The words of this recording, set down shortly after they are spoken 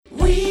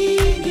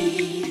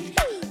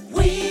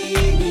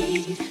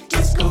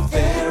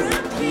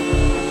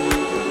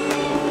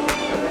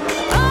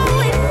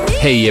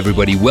Hey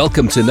everybody,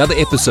 welcome to another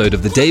episode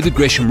of the David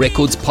Gresham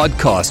Records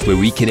podcast, where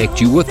we connect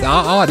you with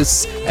our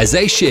artists as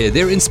they share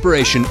their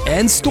inspiration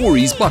and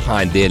stories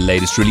behind their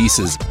latest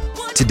releases.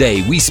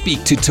 Today we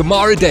speak to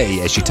Tamara Day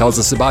as she tells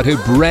us about her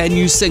brand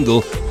new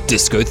single,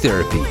 Disco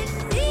Therapy.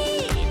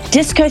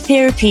 Disco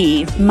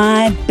Therapy,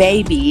 my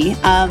baby,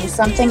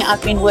 something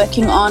I've been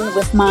working on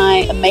with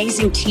my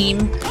amazing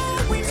team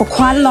for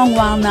quite a long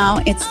while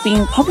now. It's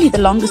been probably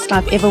the longest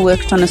I've ever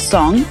worked on a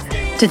song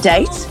to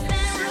date.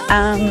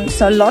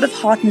 So a lot of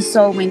heart and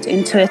soul went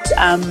into it,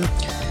 and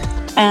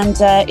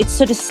it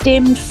sort of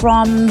stemmed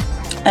from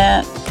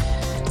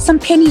some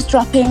pennies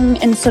dropping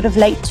in sort of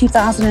late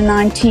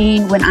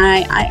 2019 when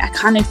I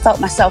kind of felt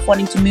myself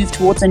wanting to move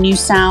towards a new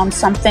sound,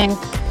 something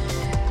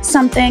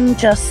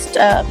just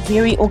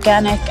very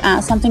organic,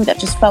 something that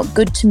just felt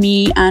good to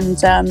me, and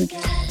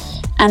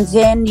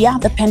then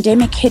the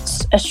pandemic hit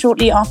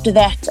shortly after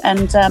that,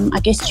 and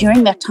I guess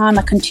during that time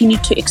I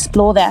continued to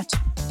explore that.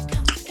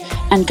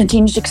 And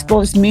continue to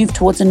explore this move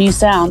towards a new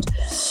sound.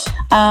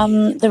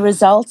 The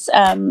result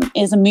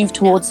is a move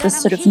towards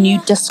this sort of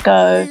new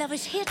disco,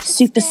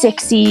 super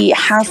sexy,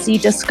 housey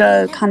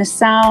disco kind of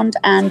sound.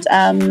 And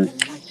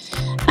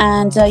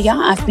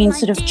I've been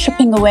sort of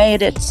chipping away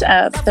at it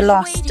for the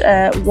last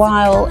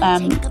while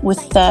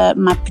with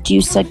my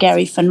producer,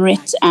 Gary Van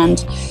Ritt,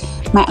 and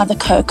my other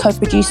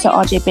co-producer,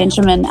 RJ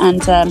Benjamin.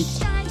 And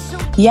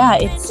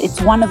it's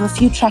one of a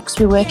few tracks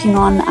we're working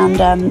on, and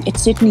it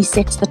certainly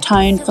sets the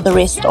tone for the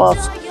rest of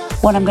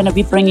what I'm going to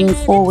be bringing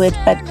forward.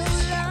 But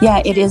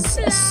yeah, it is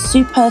a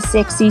super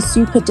sexy,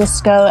 super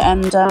disco,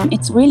 and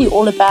it's really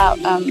all about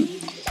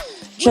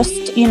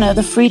just,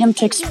 the freedom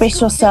to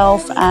express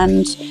yourself,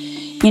 and,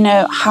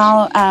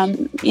 how,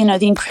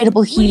 the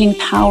incredible healing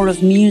power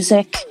of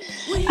music,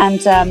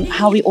 and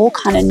how we all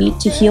kind of need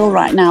to heal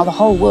right now, the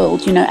whole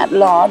world, at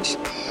large.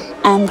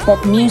 And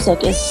that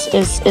music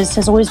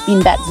has always been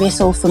that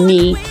vessel for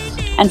me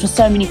and for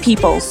so many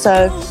people.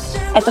 So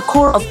at the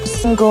core of the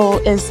single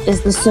is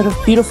this sort of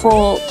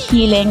beautiful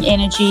healing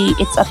energy.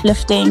 It's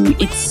uplifting.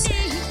 It's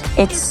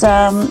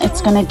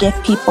going to get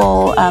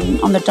people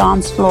on the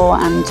dance floor,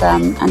 and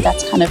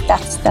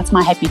that's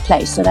my happy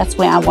place. So that's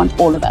where I want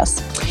all of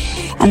us,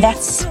 and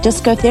that's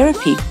Disco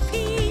Therapy.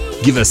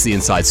 Give us the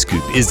inside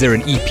scoop. Is there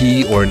an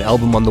EP or an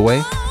album on the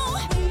way?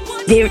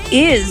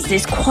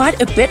 There's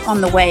quite a bit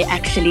on the way,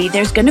 actually.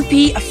 There's going to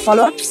be a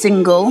follow-up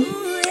single,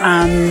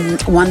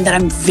 one that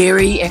I'm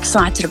very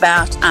excited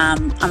about.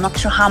 I'm not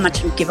sure how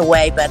much I'll give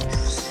away, but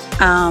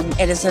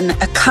it is a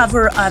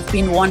cover I've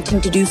been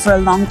wanting to do for a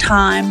long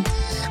time,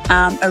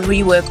 a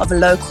rework of a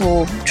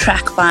local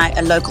track by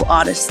a local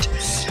artist.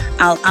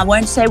 I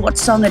won't say what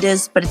song it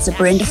is, but it's a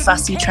Brenda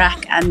Fassie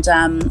track, and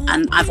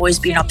I've always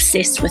been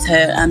obsessed with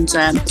her, and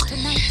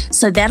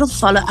so that'll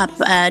follow up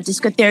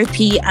Disco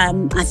Therapy,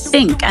 I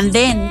think, and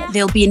then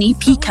there'll be an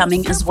EP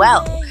coming as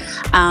well,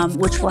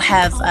 which will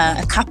have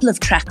a couple of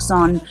tracks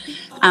on,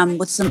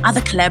 with some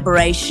other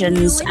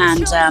collaborations,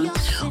 and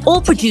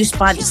all produced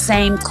by the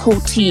same core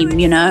team,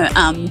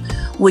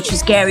 which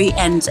is Gary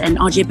and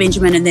RJ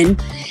Benjamin, and then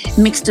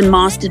mixed and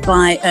mastered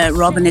by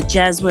Robin at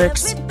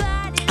Jazzworks.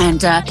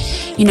 And,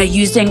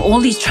 using all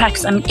these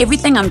tracks,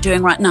 everything I'm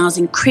doing right now is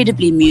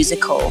incredibly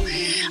musical.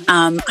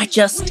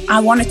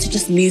 I wanted to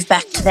just move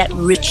back to that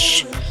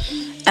rich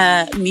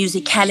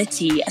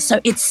musicality. So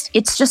it's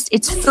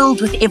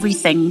filled with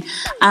everything,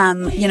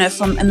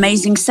 from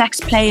amazing sax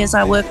players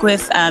I work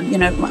with.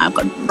 I've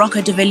got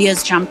Rocco de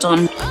Villiers jumped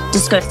on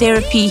Disco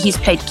Therapy. He's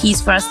played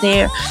keys for us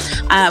there.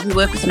 We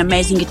work with an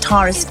amazing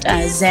guitarist,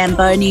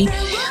 Zamboni.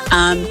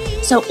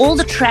 So all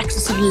the tracks are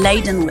sort of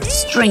laden with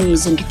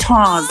strings and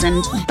guitars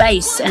and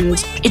bass,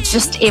 and it's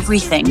just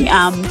everything.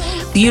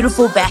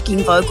 Beautiful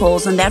backing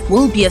vocals, and that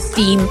will be a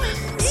theme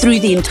through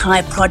the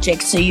entire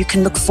project, so you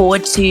can look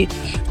forward to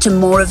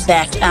more of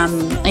that,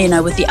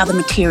 with the other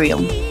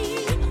material.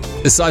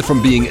 Aside from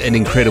being an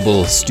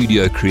incredible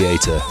studio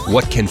creator,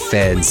 what can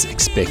fans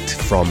expect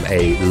from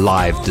a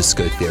live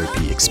Disco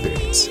Therapy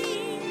experience?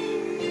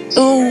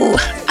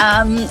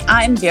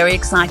 I'm very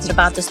excited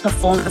about this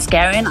performance.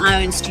 Gary and I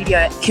are in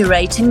studio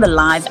curating the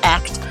live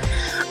act.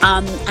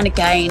 And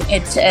again,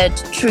 it's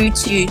true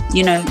to,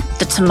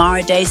 the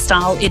Tamara Day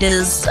style. It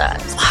is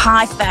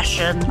high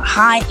fashion,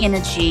 high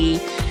energy,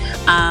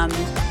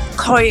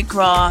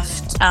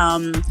 choreographed,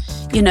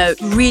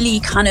 really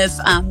kind of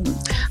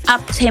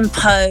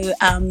up-tempo,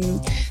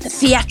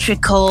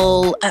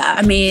 theatrical.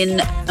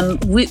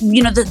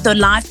 The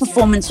live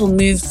performance will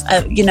move,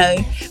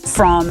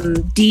 from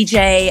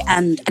DJ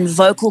and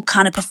vocal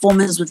kind of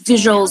performances with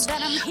visuals,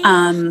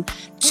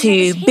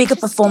 to bigger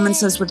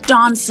performances with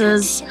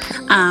dancers,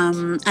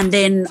 and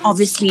then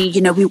obviously,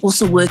 we're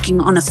also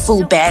working on a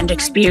full band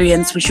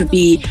experience, which would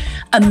be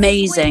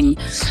amazing.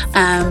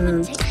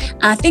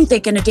 I think there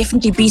are going to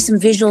definitely be some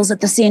visuals at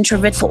the center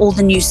of it for all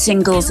the new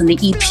singles and the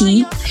EP,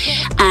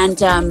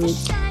 and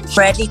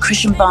Bradley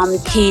Krishenbaum,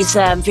 he's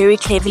very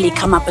cleverly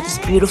come up with this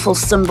beautiful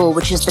symbol,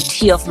 which is the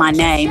T of my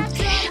name,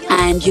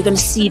 and you're going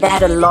to see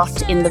that a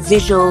lot in the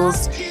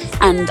visuals.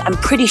 and I'm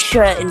pretty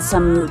sure in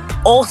some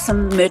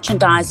awesome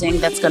merchandising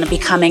that's going to be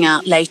coming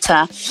out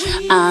later.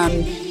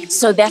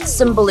 So that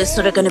symbol is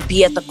sort of going to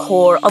be at the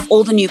core of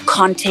all the new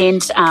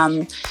content.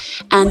 And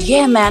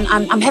yeah, man,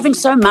 I'm having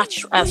so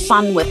much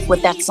fun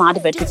with that side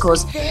of it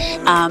because,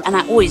 and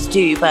I always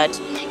do, but,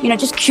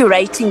 just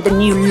curating the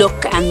new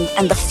look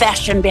and the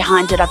fashion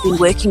behind it. I've been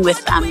working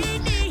with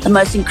the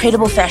most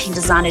incredible fashion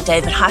designer,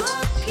 David Hutt,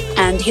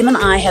 and him and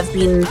I have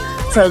been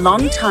for a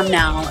long time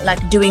now,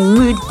 like doing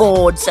mood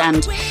boards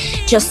and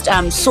just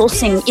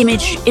sourcing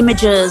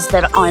images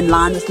that are in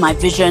line with my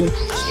vision.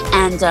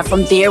 And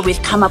from there,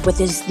 we've come up with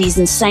these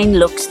insane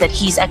looks that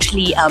he's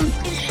actually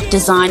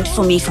designed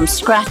for me from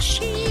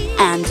scratch.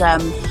 And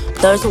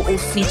those will all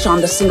feature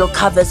on the single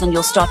covers, and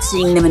you'll start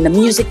seeing them in the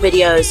music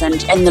videos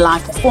and in the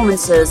live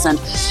performances. And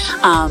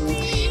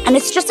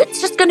it's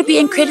just going to be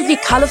incredibly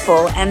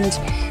colorful. And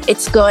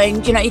it's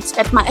going, it's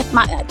at my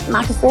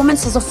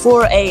performances are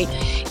for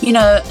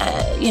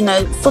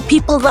for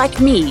people like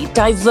me,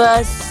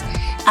 diverse,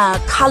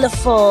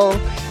 colorful,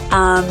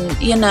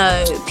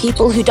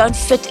 people who don't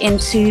fit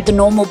into the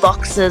normal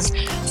boxes,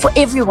 for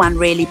everyone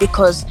really,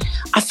 because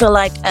I feel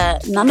like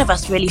none of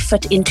us really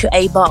fit into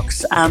a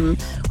box.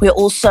 We're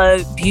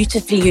also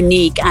beautifully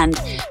unique, and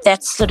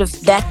that's sort of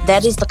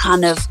that is the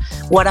kind of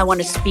what I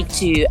want to speak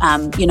to,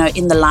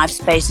 in the live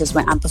spaces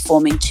when I'm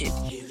performing,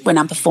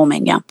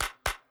 yeah.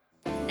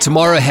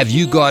 Tamara, have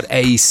you got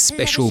a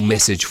special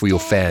message for your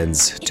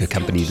fans to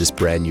accompany this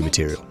brand new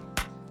material?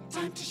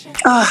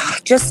 Oh,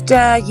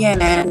 yeah,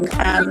 man.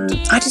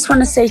 I just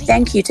want to say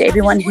thank you to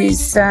everyone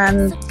who's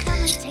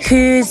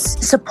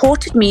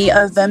supported me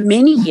over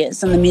many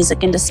years in the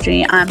music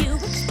industry.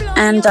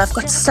 And I've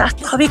got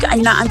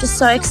I'm just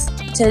so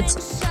excited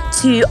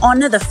to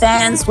honor the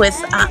fans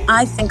with,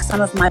 I think,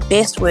 some of my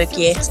best work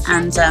yet.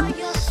 And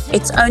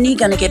it's only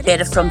going to get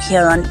better from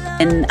here on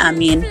in. I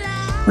mean,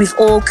 we've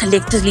all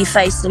collectively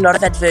faced a lot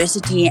of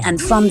adversity,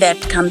 and from that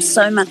comes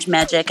so much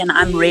magic, and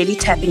I'm really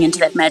tapping into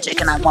that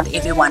magic, and I want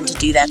everyone to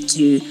do that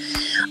too.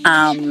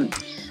 And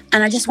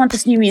I just want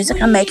this new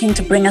music I'm making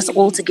to bring us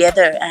all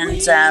together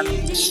and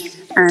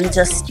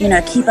just,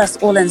 keep us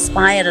all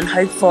inspired and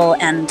hopeful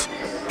and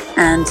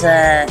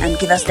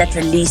give us that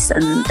release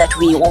and that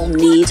we all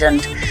need,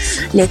 and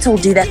let's all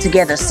do that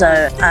together.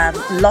 So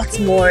lots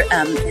more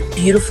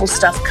beautiful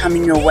stuff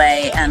coming your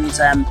way, and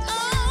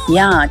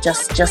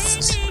just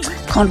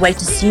can't wait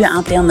to see you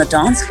out there on the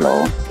dance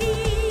floor.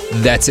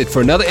 That's it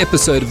for another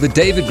episode of the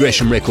David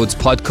Gresham Records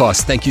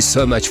podcast. Thank you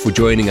so much for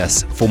joining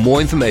us. For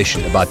more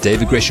information about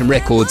David Gresham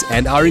Records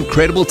and our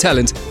incredible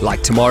talent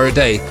like Tamara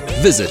Day,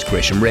 visit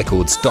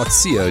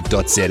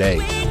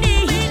greshamrecords.co.za.